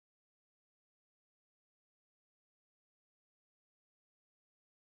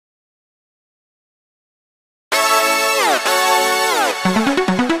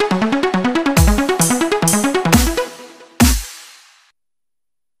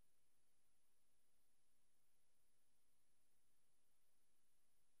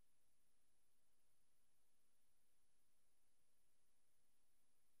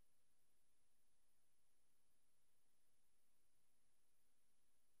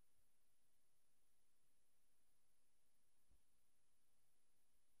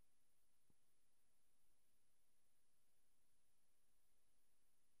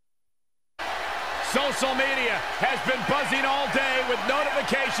Social media has been buzzing all day with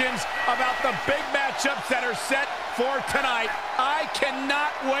notifications about the big matchups that are set for tonight. I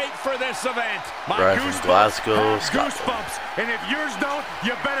cannot wait for this event. My goosebumps, and if yours don't,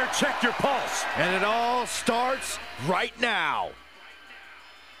 you better check your pulse. And it all starts right now.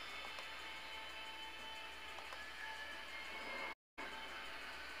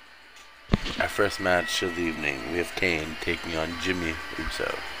 Our first match of the evening, we have Kane taking on Jimmy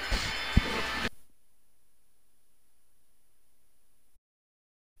Uso.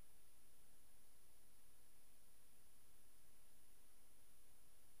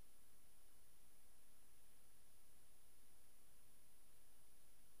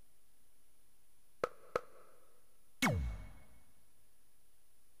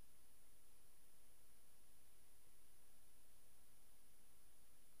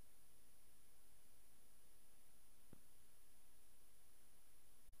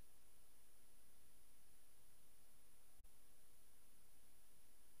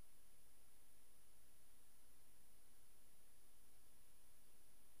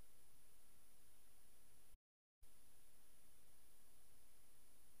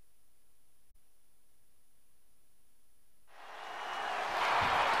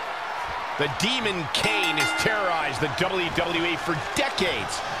 The Demon Kane has terrorized the WWE for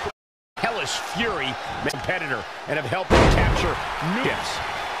decades. Hellish Fury, competitor, and have helped him capture numerous.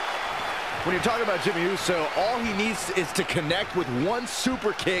 When you're talking about Jimmy Uso, all he needs is to connect with one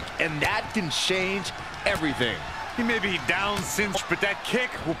super kick, and that can change everything. He may be down cinched, but that kick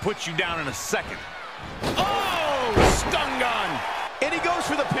will put you down in a second. Oh, stun gun. And he goes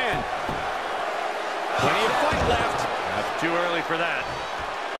for the pin. Plenty of fight left. That's too early for that.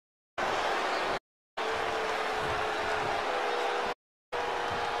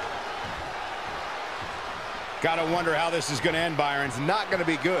 Gotta wonder how this is gonna end, Byron. It's not gonna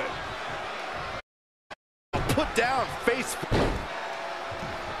be good. Put down, face.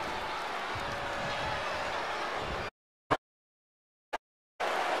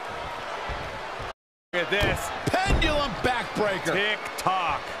 Look at this. Pendulum backbreaker.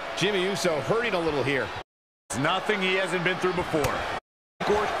 Tick-tock. Jimmy Uso hurting a little here. It's nothing he hasn't been through before.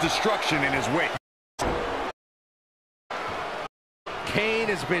 Forced destruction in his wake. Kane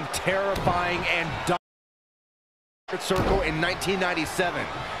has been terrifying and Circle in 1997,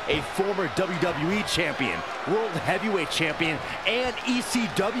 a former WWE champion, World Heavyweight champion, and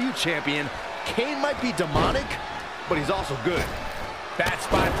ECW champion. Kane might be demonic, but he's also good. Bad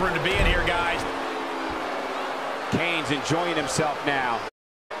spot for him to be in here, guys. Kane's enjoying himself now.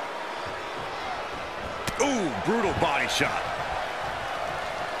 Ooh, brutal body shot.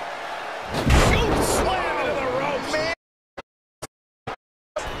 Slam into the ropes. Man.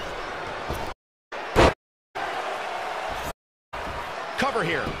 Cover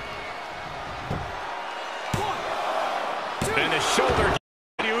here. And the shoulder.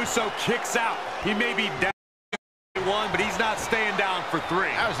 Uso kicks out. He may be down one, but he's not staying down for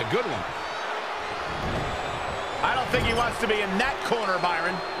three. That was a good one. I don't think he wants to be in that corner,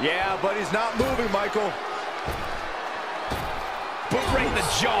 Byron. Yeah, but he's not moving, Michael. Boot right in the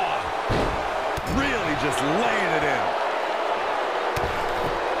jaw. Really just laying it in.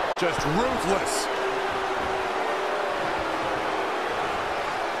 Just ruthless.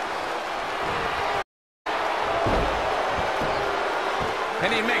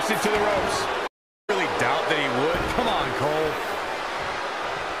 And he makes it to the ropes. Really doubt that he would. Come on, Cole.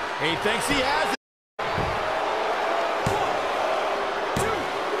 He thinks he has it. 1, 2,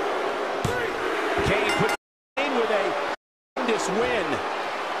 3. Kane puts in with a tremendous win.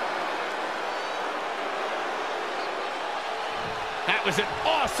 That was an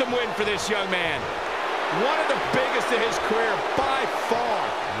awesome win for this young man. One of the biggest of his career by far.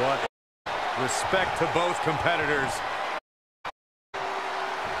 What respect to both competitors.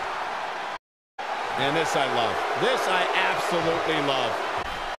 And this I love. This I absolutely love.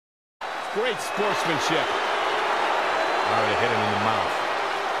 Great sportsmanship. Already hit him in the mouth.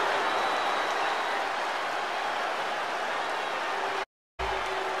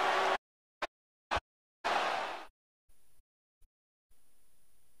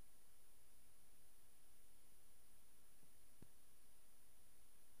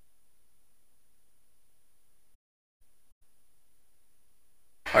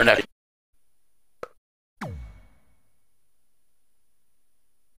 Our next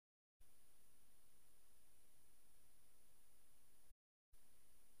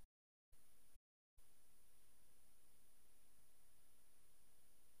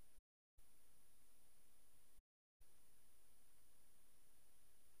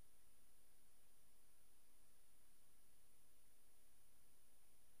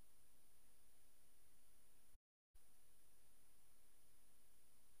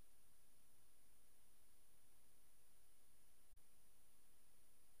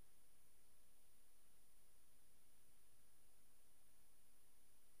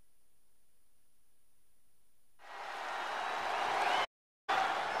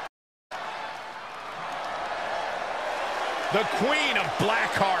The Queen of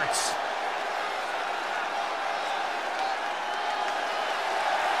Black Hearts.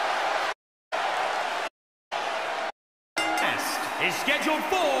 Is scheduled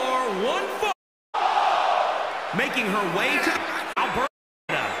for 1 fall. Making her way to Alberta.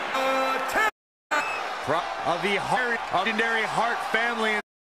 Of the legendary Hart family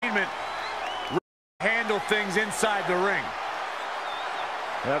entertainment handle things inside the ring.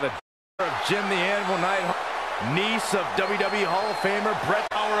 Now the of Jim the Anvil Knight, niece of WWE Hall of Famer Bret.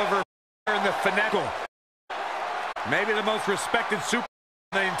 Power over in the Finneckle. Maybe the most respected super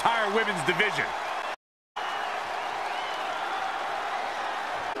in the entire women's division.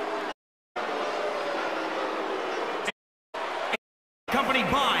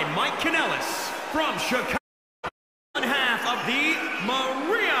 Accompanied by Mike Kanellis from Chicago, one half of the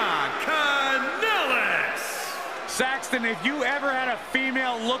Maria Kanellis. Saxton, if you ever had a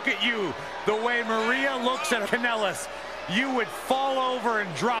female look at you the way Maria looks at Kanellis, you would fall over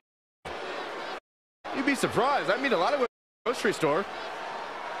and drop. You'd be surprised. I meet a lot of women at the grocery store.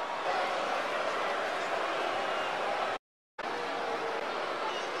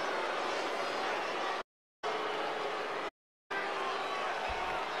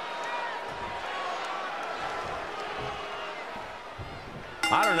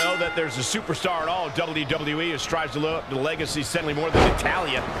 I don't know that there's a superstar at all in WWE who strives to live up to the legacy, certainly more than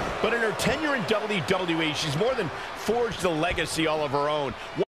Natalya. But in her tenure in WWE, she's more than forged a legacy all of her own,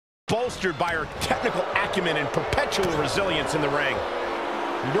 bolstered by her technical acumen and perpetual resilience in the ring.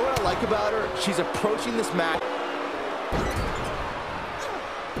 You know what I like about her? She's approaching this match.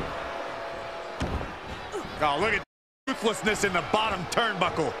 Oh, look at the ruthlessness in the bottom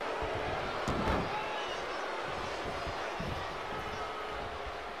turnbuckle.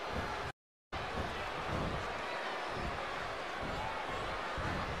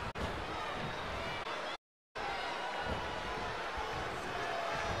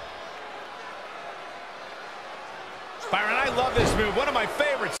 Byron, I love this move. One of my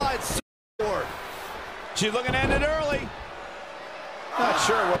favorites. She's looking to end it early. Not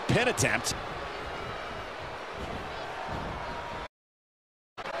sure what pin attempt.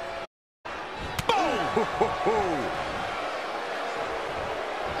 Boom!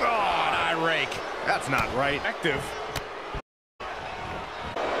 Oh, an eye rake. That's not right. Active.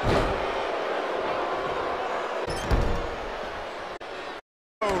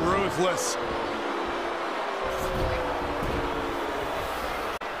 Oh, ruthless.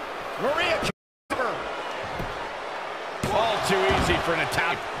 Maria cover. All too easy for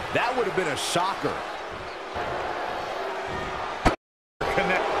Natalya. That would have been a shocker.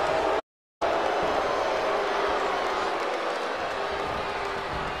 Connect.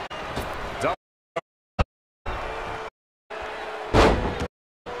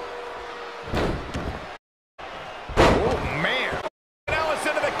 Oh, man. Alice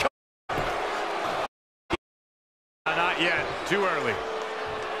into the... Not yet. Too early.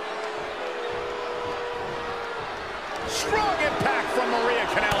 Strong impact from Maria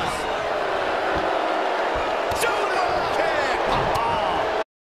Kanellis. Judo kick.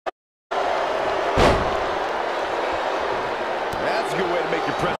 That's a good way to make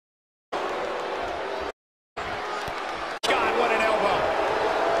your press. God, what an elbow.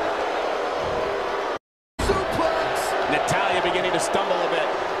 Suplex. Natalya beginning to stumble a bit.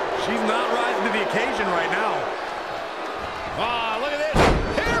 She's not rising to the occasion right now. Ah, look at this.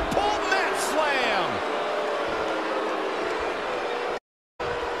 Hair pull mat slam.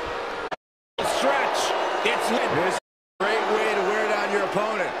 Stretch. It's lit. This is a great way to wear down your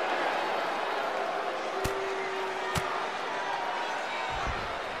opponent.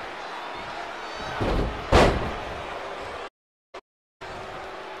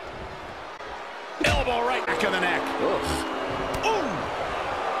 Elbow right back of the neck. Oof. Ooh.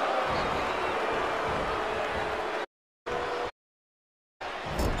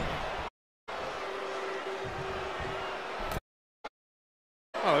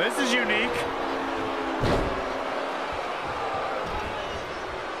 Oh, this is unique.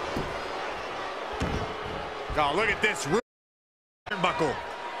 Oh, look at this turnbuckle.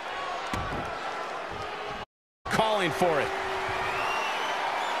 Calling for it.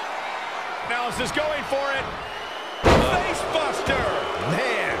 Now is going for it. Face buster.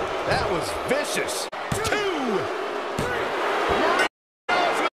 Man, that was vicious. 2. Maria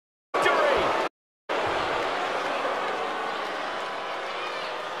Kanellis with victory.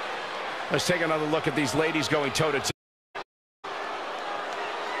 Let's take another look at these ladies going toe-to-toe.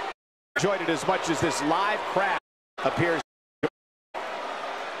 Enjoyed it as much as this live crowd appears.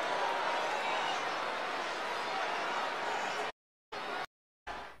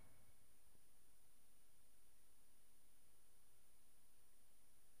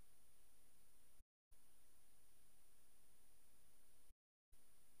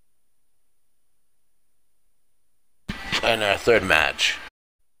 And our third match.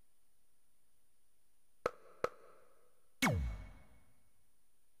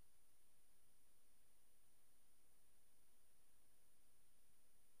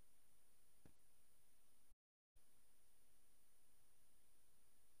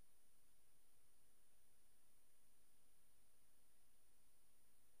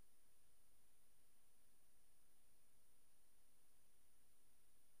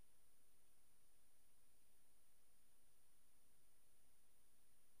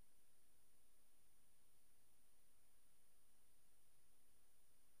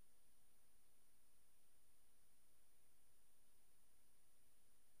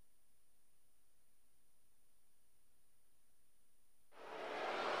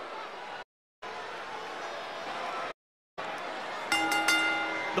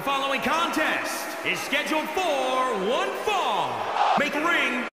 The following contest is scheduled for one fall. Make a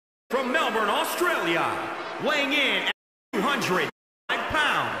ring from Melbourne, Australia, weighing in at 205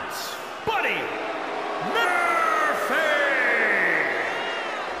 pounds, Buddy Murphy!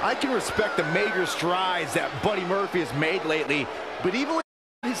 I can respect the major strides that Buddy Murphy has made lately, but even with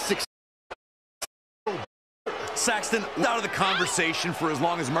his success, Saxton, out of the conversation for as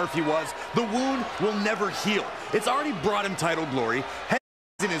long as Murphy was, the wound will never heal. It's already brought him title glory,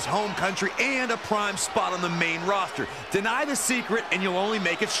 in his home country, and a prime spot on the main roster. Deny the secret and you'll only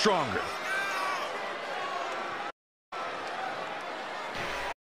make it stronger.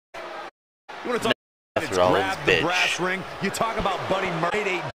 You want to talk about grab the brass ring? You talk about Buddy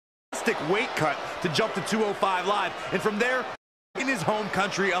Murphy, a drastic weight cut to jump to 205 Live, and from there, in his home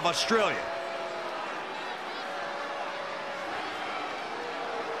country of Australia.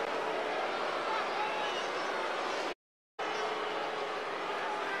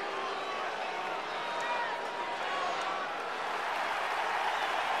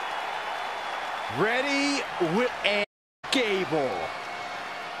 ready with a Gable.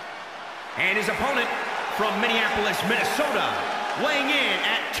 And his opponent from Minneapolis, Minnesota, weighing in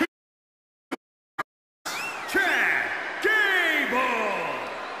at 2, Chad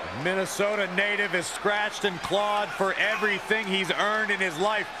Gable. Minnesota native is scratched and clawed for everything he's earned in his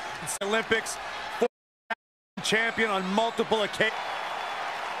life. It's the Olympics, champion on multiple occasions.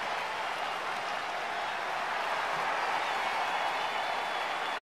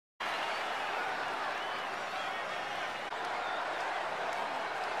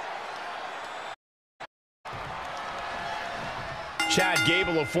 Chad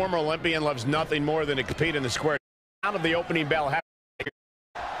Gable, a former Olympian, loves nothing more than to compete in the square. Out of the opening bell.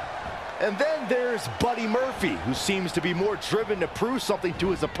 And then there's Buddy Murphy, who seems to be more driven to prove something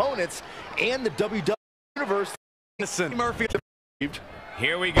to his opponents and the WWE Universe. Listen, Murphy.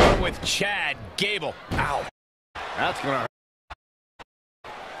 Here we go with Chad Gable. Ow. That's gonna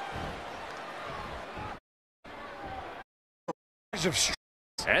hurt.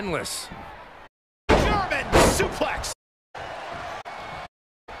 Endless. German suplex.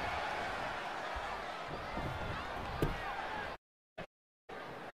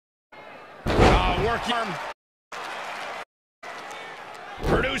 Work arm.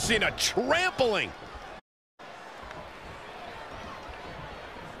 Producing a trampling.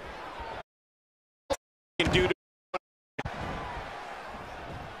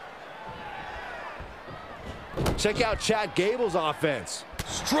 Check out Chad Gable's offense.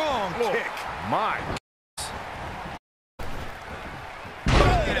 Strong kick. My.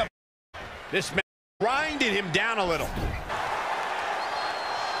 This man grinded him down a little.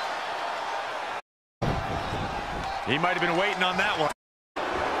 He might have been waiting on that one.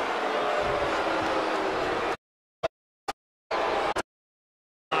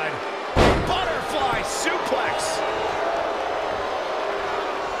 Butterfly suplex.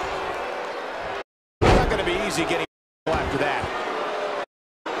 Not going to be easy getting after that.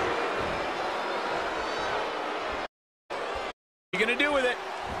 What are you going to do with it?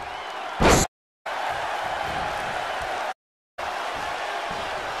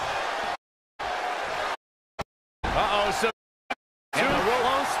 Uh-oh, so Too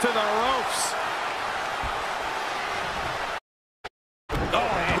close to the ropes.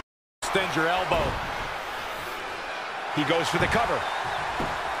 Oh, extend your elbow. He goes for the cover.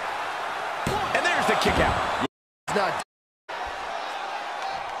 And there's the kick out. It's not.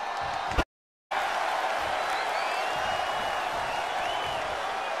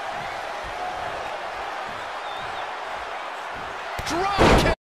 Drop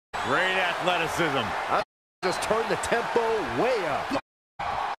kick. Great athleticism. Just turn the tempo way up.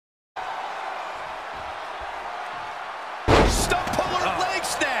 Stump puller leg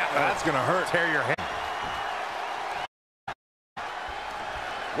snap. That's going to hurt. Tear your hand.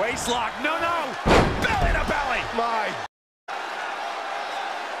 Waist lock. No, no. Belly to belly. My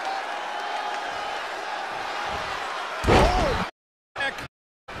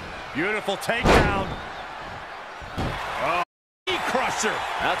Beautiful takedown. Oh, knee crusher.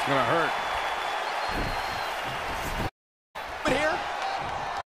 That's gonna hurt. Here.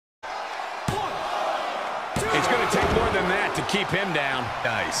 It's going to take more than that to keep him down.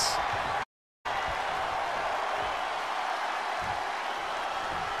 Nice.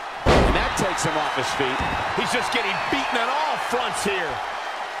 And that takes him off his feet. He's just getting beaten on all fronts here.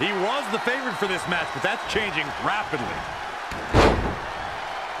 He was the favorite for this match, but that's changing rapidly.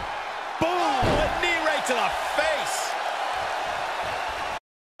 Boom! A knee right to the face.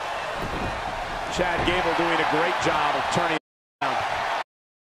 Chad Gable doing a great job of turning around.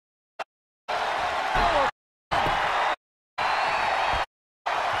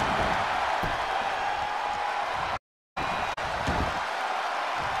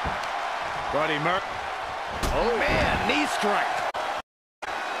 Buddy Murphy. Oh, man, knee strike.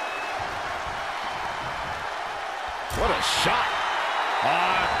 What a shot.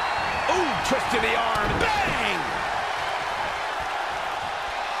 Ooh, twist to the arm. Bang!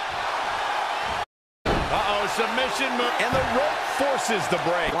 Uh-oh, submission move. And the rope forces the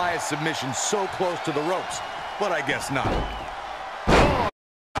break. Why is submission so close to the ropes? But I guess not. Oh,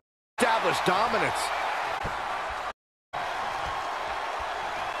 established dominance.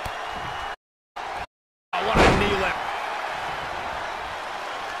 Oh, what a knee lift.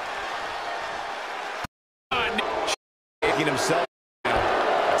 Taking himself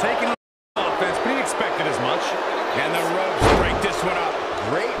down. Taking offense, but he expected as much. And the ropes break this one up.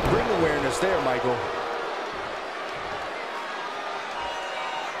 Great ring awareness there, Michael.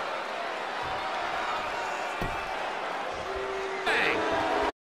 Bang!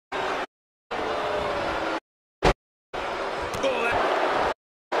 Oh, that...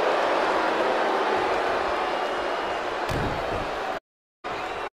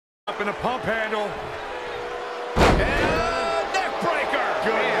 Up in a pump handle. And neck breaker.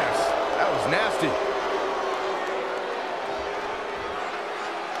 Goodness, that was nasty.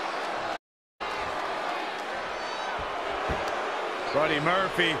 Buddy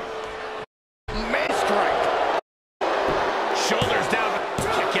Murphy. Man strike. Shoulders down.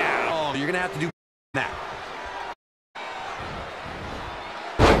 Kick out. Oh, you're going to have to do that.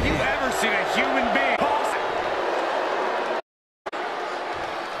 Have you ever seen a human being?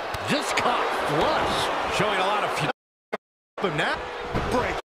 Just caught flush. Showing a lot of fury. But now,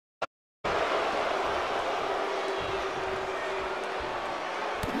 break.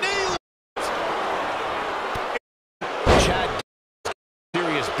 Chad,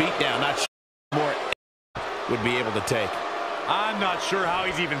 serious beatdown. Not sure more would be able to take. I'm not sure how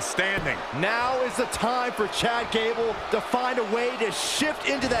he's even standing. Now is the time for Chad Gable to find a way to shift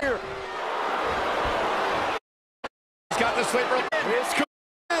into that. He's got the sleeper.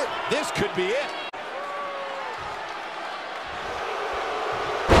 This could be it.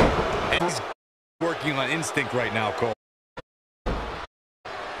 And he's working on instinct right now, Cole.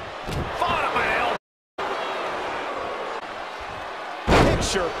 Fought him an elbow.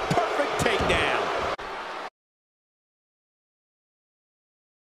 Picture perfect takedown.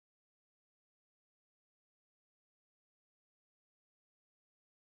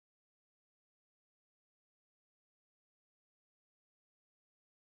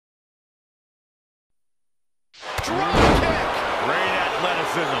 Drop kick. Great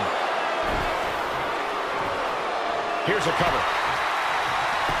athleticism. Here's a cover.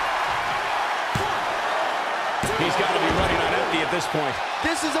 He's got to be running on empty at this point.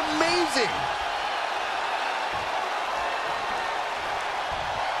 This is amazing.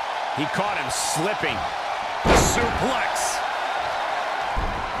 He caught him slipping. Suplex.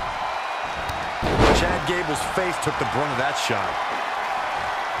 Chad Gable's face took the brunt of that shot.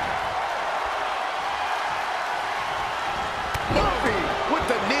 Murphy with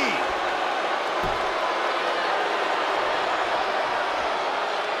the knee.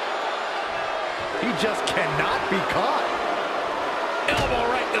 He just cannot be caught. Elbow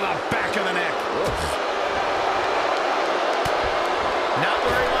right to the back of the neck. Oof. Not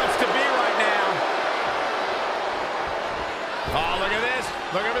where he wants to be right now. Oh, look at this.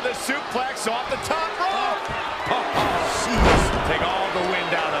 Looking for the suplex off the top rope. Jeez. Take all the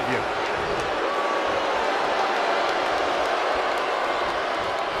wind out of you.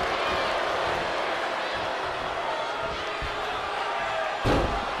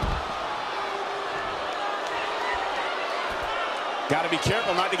 Got to be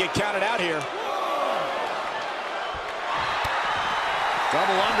careful not to get counted out here.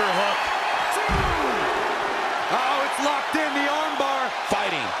 Double underhook. Oh, it's locked in, the armbar.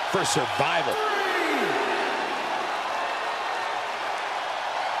 Fighting for survival.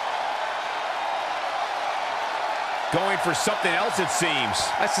 Going for something else, it seems.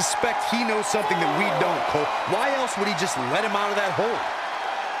 I suspect he knows something that we don't, Cole. Why else would he just let him out of that hole?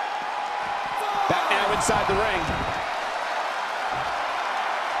 Back now inside the ring.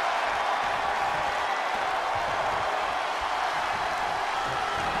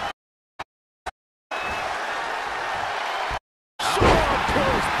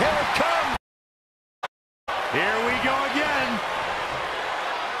 Here it comes. Here we go again.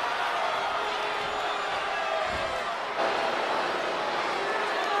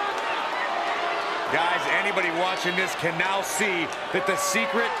 Guys, anybody watching this can now see that the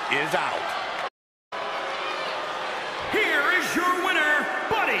secret is out. Here is your winner,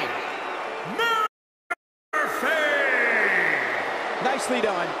 Buddy Murphy. Nicely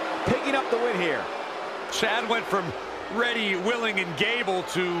done. Picking up the win here. Chad went from ready, willing, and Gable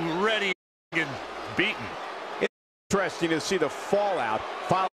to ready and beaten. Interesting to see the fallout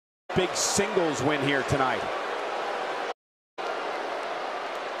following a big singles win here tonight.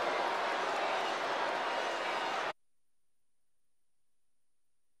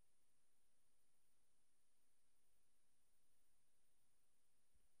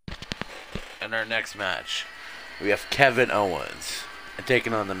 In our next match, we have Kevin Owens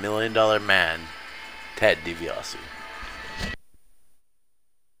taking on the $1 Million Man, Ted DiBiase.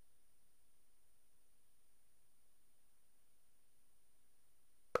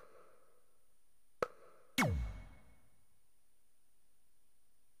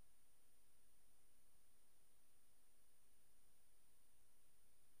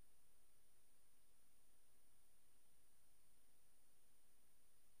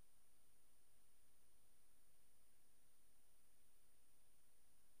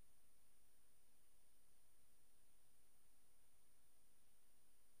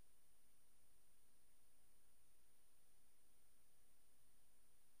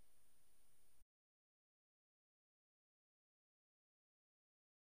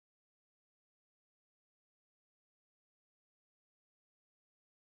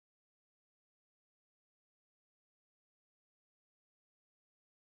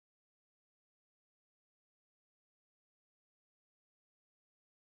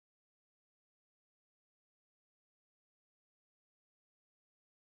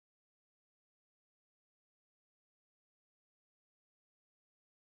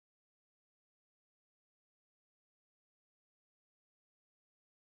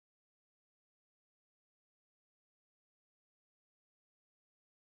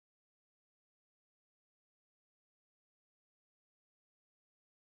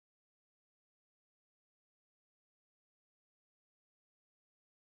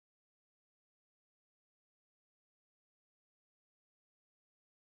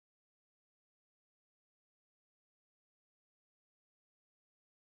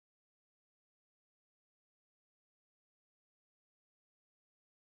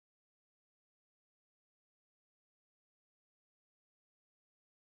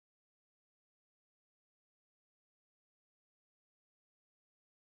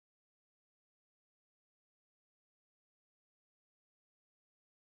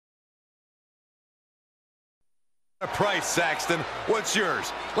 A price, Saxton. What's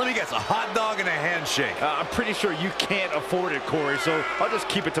yours? Let me guess, a hot dog and a handshake. I'm pretty sure you can't afford it, Corey, so I'll just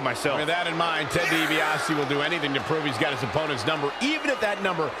keep it to myself. With that in mind, Ted DiBiase will do anything to prove he's got his opponent's number, even if that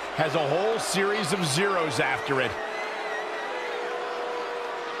number has a whole series of zeros after it.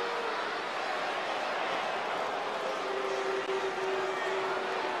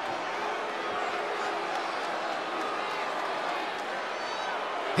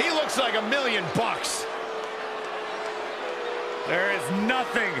 He looks like $1 million. There is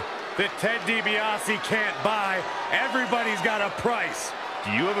nothing that Ted DiBiase can't buy. Everybody's got a price.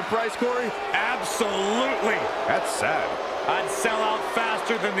 Do you have a price, Corey? Absolutely. That's sad. I'd sell out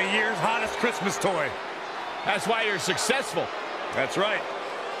faster than the year's hottest Christmas toy. That's why you're successful. That's right.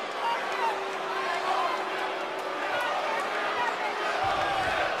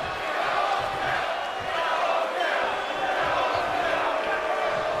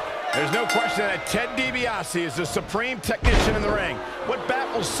 There's no question that Ted DiBiase is the supreme technician in the ring. What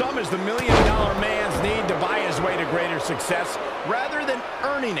baffles some is the $1 Million Man's need to buy his way to greater success rather than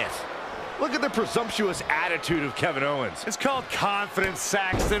earning it. Look at the presumptuous attitude of Kevin Owens. It's called confidence,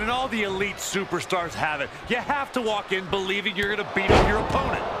 Saxton, and all the elite superstars have it. You have to walk in believing you're going to beat up your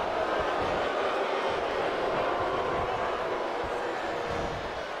opponent.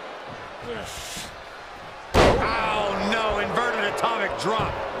 Oh, no, inverted atomic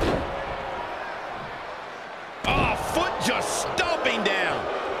drop. Oh, foot just stomping down.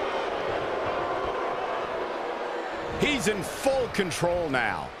 He's in full control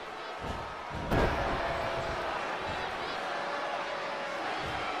now.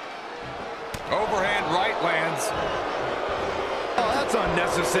 Overhand right lands. Oh, that's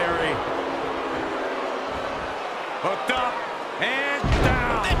unnecessary. Hooked up and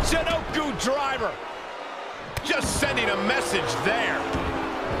down. Michinoku driver. Just sending a message there.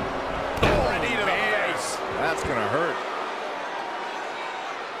 Oh, knee to the face. That's gonna hurt.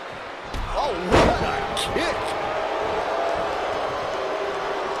 Oh, what a kick.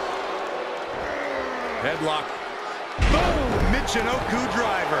 Headlock. Boom! Michinoku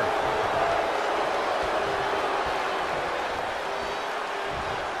driver.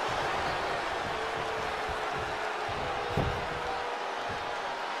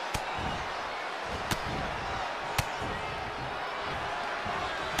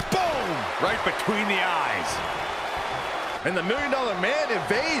 Boom! Right between the eyes. And the $1 Million Man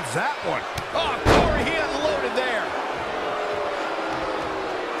evades that one. Oh, Corey, he unloaded there.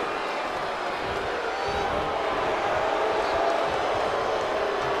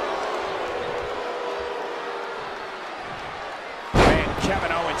 Man,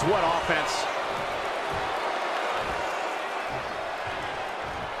 Kevin Owens, what offense.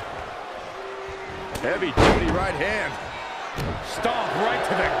 Heavy-duty right hand. Stomp right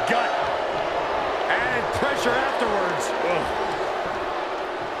to the gut. Added pressure afterwards.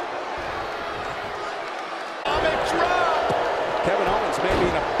 Kevin Owens may be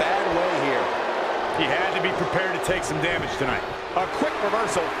in a bad way here. He had to be prepared to take some damage tonight. A quick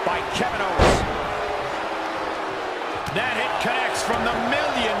reversal by Kevin Owens. That hit connects from the $1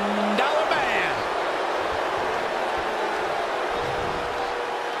 Million Man.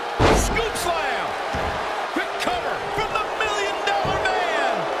 Scoop slam. Quick cover from the $1 Million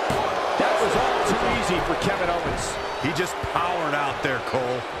Man. That was all too easy for Kevin Owens. He just powered out there,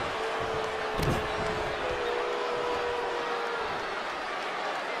 Cole.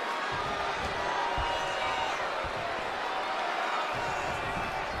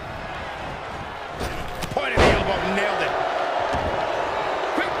 Point of the elbow, nailed it.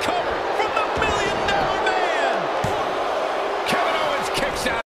 Quick cover from the $1 Million Man. Kevin Owens kicks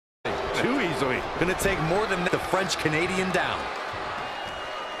out. Too easily. Gonna take more than the French Canadian down.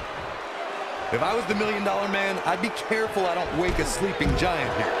 If I was the $1 Million Man, I'd be careful I don't wake a sleeping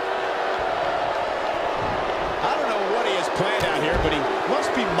giant here. I don't know what he has planned out here, but he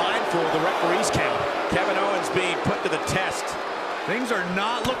must be mindful of the referee's count. Kevin Owens being put to the test. Things are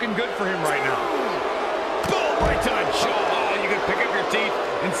not looking good for him right now. Boom, right to the jaw. Oh, you can pick up your teeth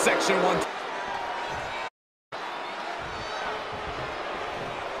in section 1.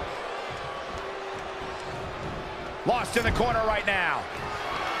 Lost in the corner right now.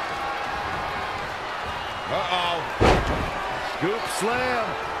 Uh-oh. Scoop slam.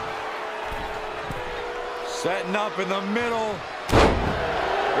 Setting up in the middle.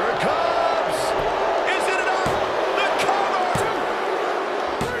 Here it comes. Is it enough? The cover.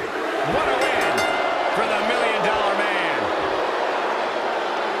 What a win for the $1 Million Man.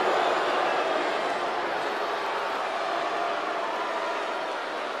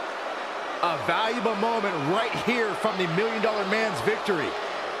 A valuable moment right here from the $1 Million Man's victory.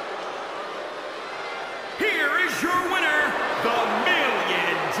 Here is your winner, the $1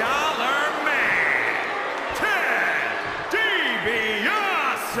 Million Man, Ted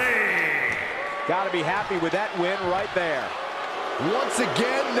DiBiase. Got to be happy with that win right there. Once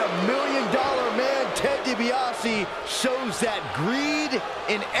again, the $1 Million Man, Ted DiBiase, shows that greed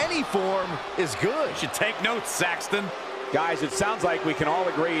in any form is good. You should take notes, Saxton. Guys, it sounds like we can all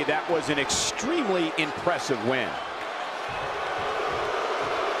agree that was an extremely impressive win.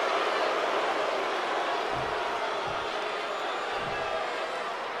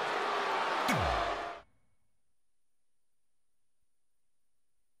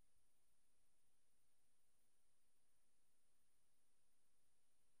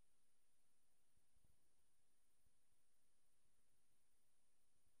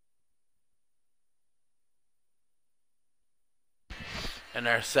 In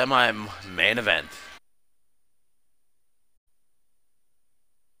our semi-main event,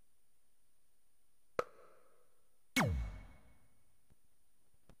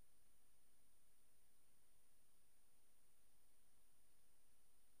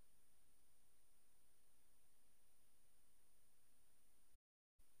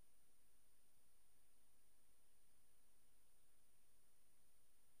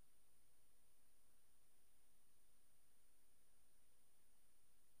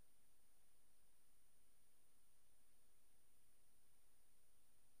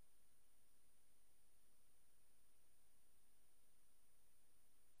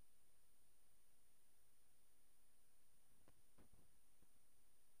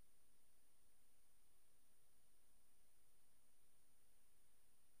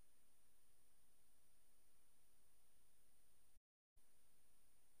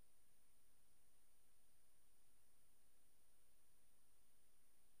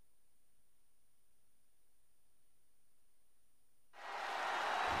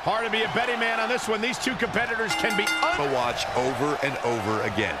 Hard to be a betting man on this one. These two competitors can be to watch over and over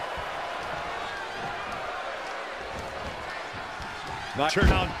again.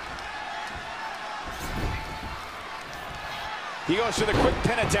 Turn on. He goes for the quick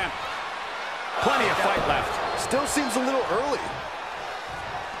pin attempt. Plenty of fight left. Still seems a little early.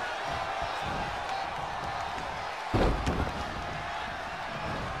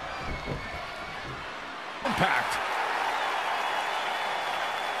 Impact.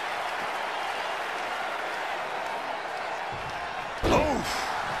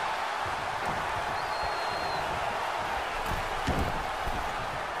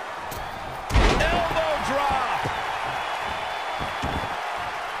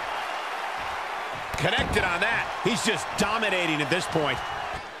 Connected on that. He's just dominating at this point.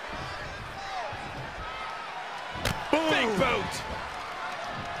 Boom. Big boot.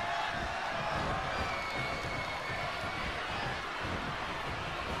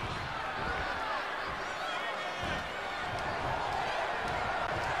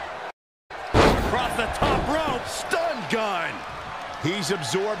 Across the top rope. Stun gun. He's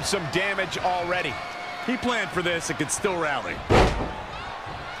absorbed some damage already. He planned for this and could still rally.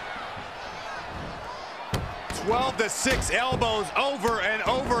 12-6 elbows over and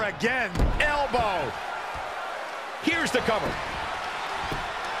over again. Elbow. Here's the cover.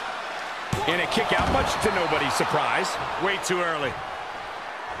 And a kick out, much to nobody's surprise. Way too early.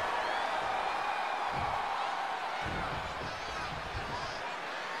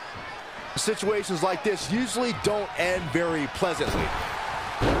 Situations like this usually don't end very pleasantly.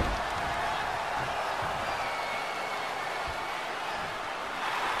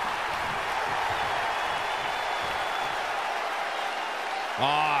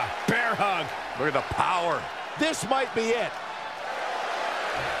 Bear hug. Look at the power. This might be it.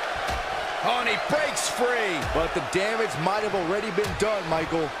 Oh, and he breaks free. But the damage might have already been done,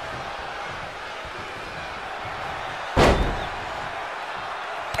 Michael.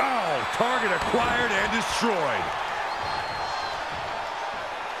 Oh, target acquired and destroyed.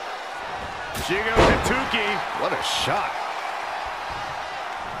 Shigo Katuki. What a shot.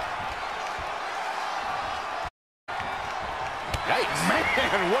 Yikes. Man,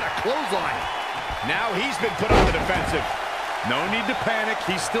 what a clothesline. Now he's been put on the defensive. No need to panic.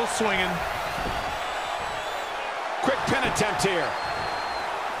 He's still swinging. Quick pin attempt here.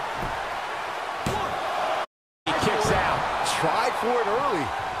 He kicks out. Tried for it early.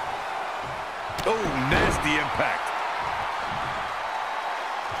 Oh, nasty impact.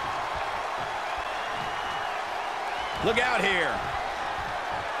 Look out here.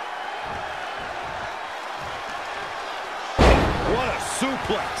 What a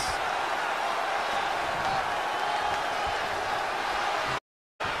suplex.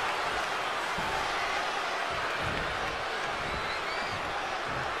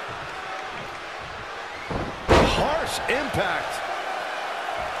 Harsh impact.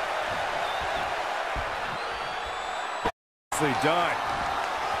 Nicely done.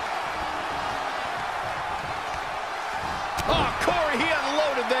 Oh, Corey, he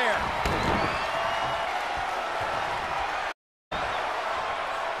unloaded there.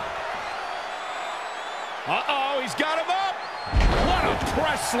 Uh-oh, he's got him up. What a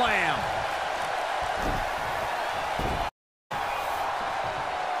press slam.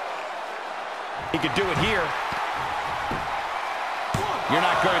 He could do it here. You're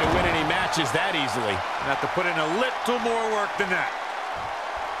not going to win any matches that easily. Have to put in a little more work than that.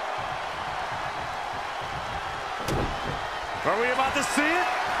 Are we about to see it?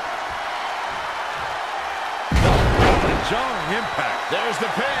 The jarring impact. There's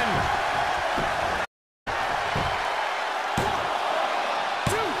the pin. 1,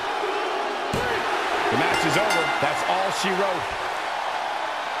 2, 3. The match is over. That's all she wrote.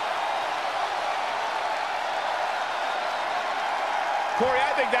 Corey,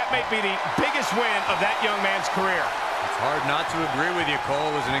 I think that may be the biggest win of that young man's career. It's hard not to agree with you, Cole.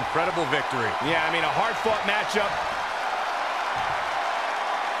 It was an incredible victory. Yeah, I mean, a hard-fought matchup.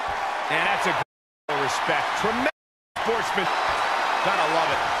 And that's a great respect. Tremendous sportsman. Gotta love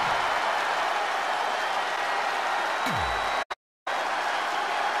it.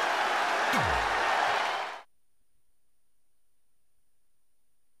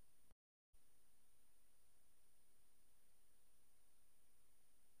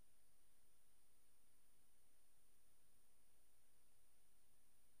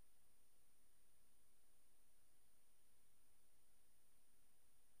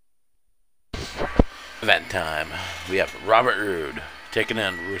 Event time. We have Robert Roode taking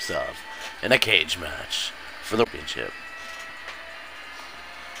on Rusev in a cage match for the championship.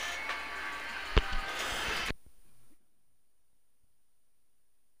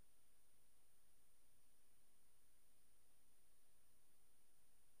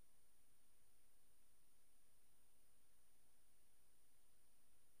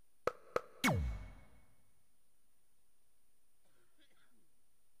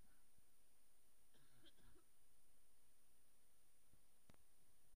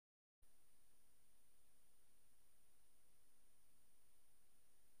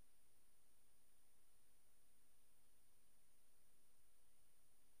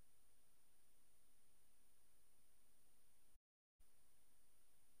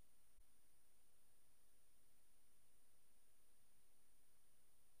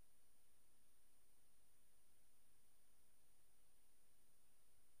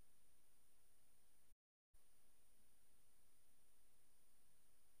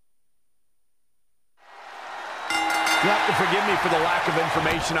 You'll have to forgive me for the lack of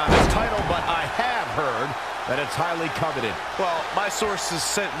information on this title, but I have heard that it's highly coveted. Well, my sources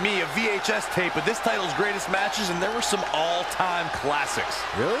sent me a VHS tape of this title's greatest matches, and there were some all-time classics.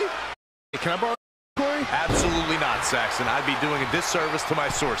 Really? Hey, can I borrow Corey? Absolutely not, Saxton. I'd be doing a disservice to my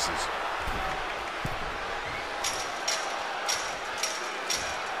sources.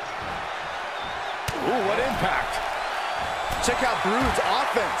 Ooh, what impact. Check out Brood's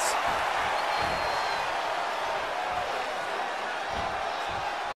offense.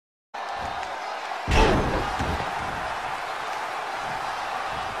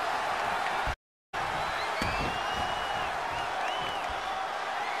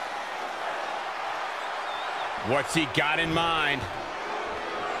 What's he got in mind?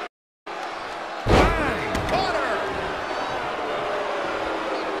 Bang! Caught her!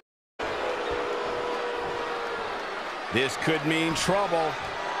 This could mean trouble.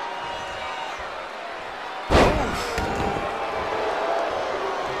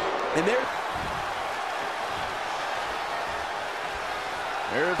 And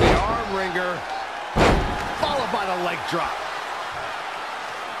there's the arm wringer, followed by the leg drop.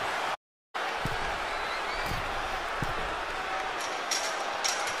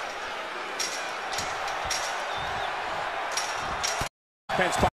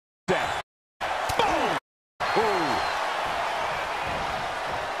 Pence by death. Boom! Ooh.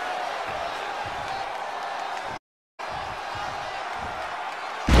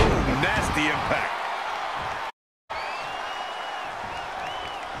 Nasty impact.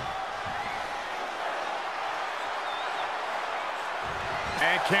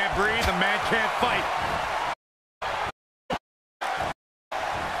 Man can't breathe, the man can't fight.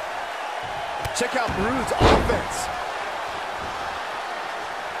 Check out Brood's offense.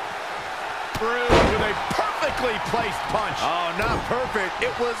 Brood with a perfectly placed punch. Oh, not perfect.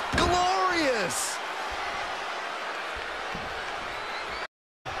 It was glorious.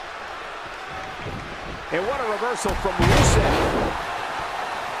 And what a reversal from Rusev.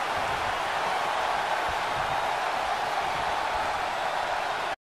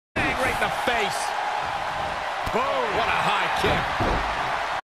 Bang right in the face. Boom, what a high kick.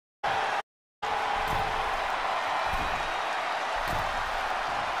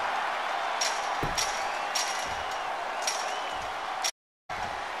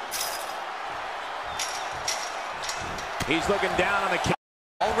 He's looking down on the kick.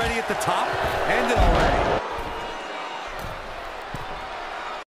 Already at the top, ended already.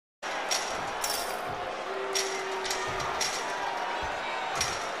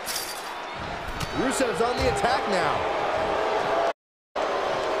 Rusev's on the attack now.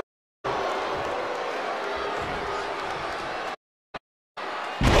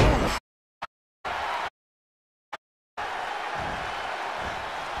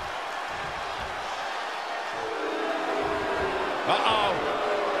 Uh-oh.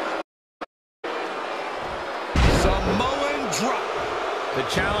 Samoan drop. The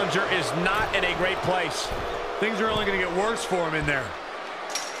challenger is not in a great place. Things are only going to get worse for him in there.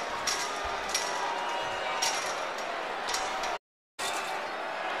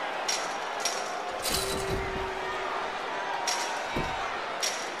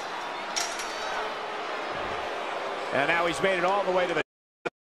 And now he's made it all the way to the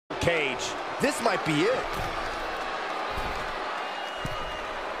cage. This might be it.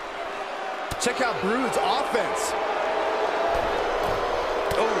 Check out Brood's offense.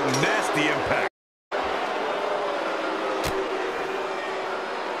 Oh, nasty impact.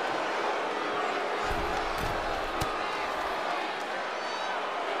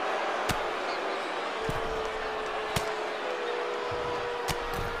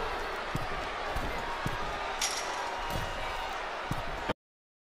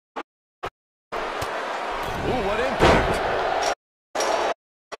 Ooh, what impact.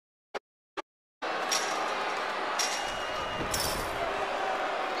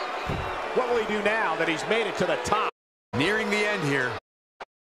 What will he do now that he's made it to the top? Nearing the end here.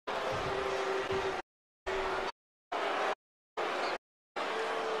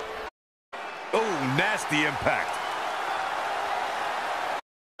 Oh, nasty impact.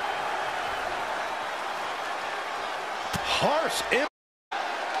 Harsh impact.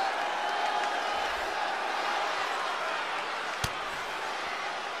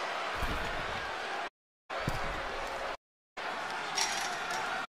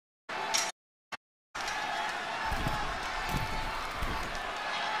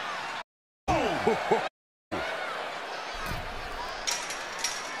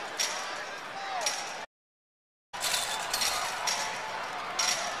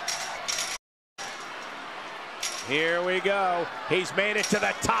 Here we go. He's made it to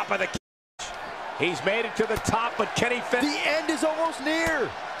the top of the cage. He's made it to the top, but can he finish? The end is almost near.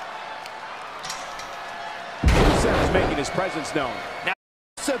 Rusev is making his presence known. Now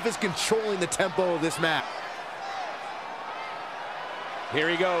Rusev is controlling the tempo of this match. here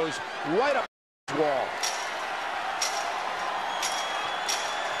he goes, right up the wall.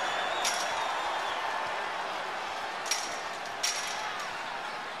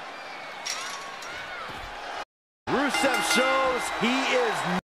 Rusev shows he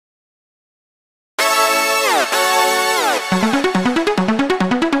is